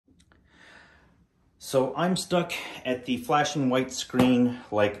So I'm stuck at the flashing white screen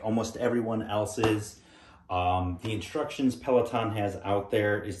like almost everyone else is. The instructions Peloton has out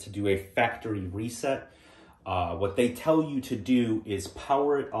there is to do a factory reset. What they tell you to do is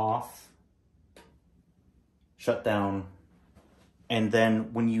power it off, shut down, and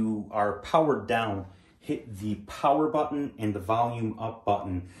then when you are powered down, hit the power button and the volume up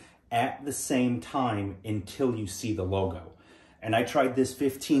button at the same time until you see the logo. And I tried this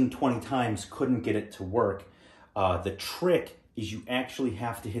 15, 20 times, couldn't get it to work. The trick is you actually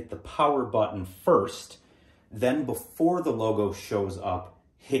have to hit the power button first, then before the logo shows up,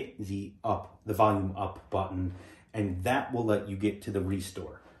 hit the volume up button, and that will let you get to the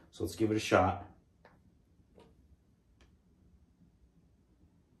restore. So let's give it a shot.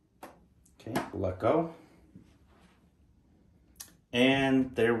 Okay, we'll let go.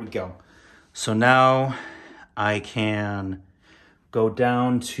 And there we go. So now I can go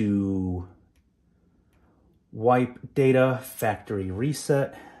down to wipe data, factory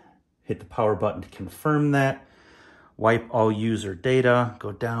reset, hit the power button to confirm that, wipe all user data,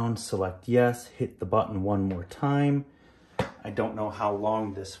 go down, select yes, hit the button one more time. I don't know how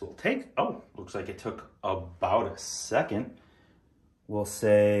long this will take. Oh, looks like it took about a second. We'll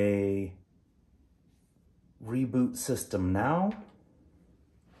say reboot system now.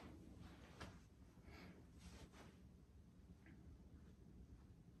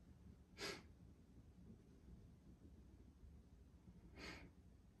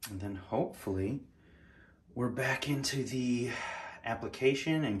 And then hopefully we're back into the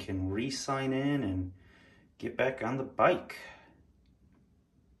application and can re-sign in and get back on the bike.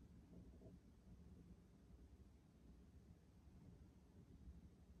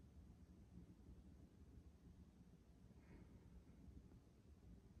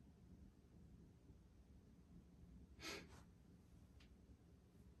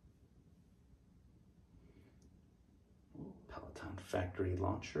 Peloton factory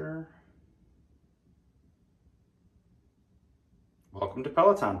launcher. Welcome to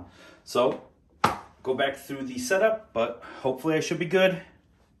Peloton. So go back through the setup, but hopefully I should be good.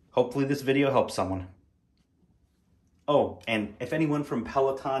 Hopefully this video helps someone. Oh, and if anyone from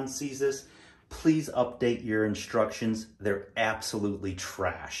Peloton sees this, please update your instructions. They're absolutely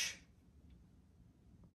trash.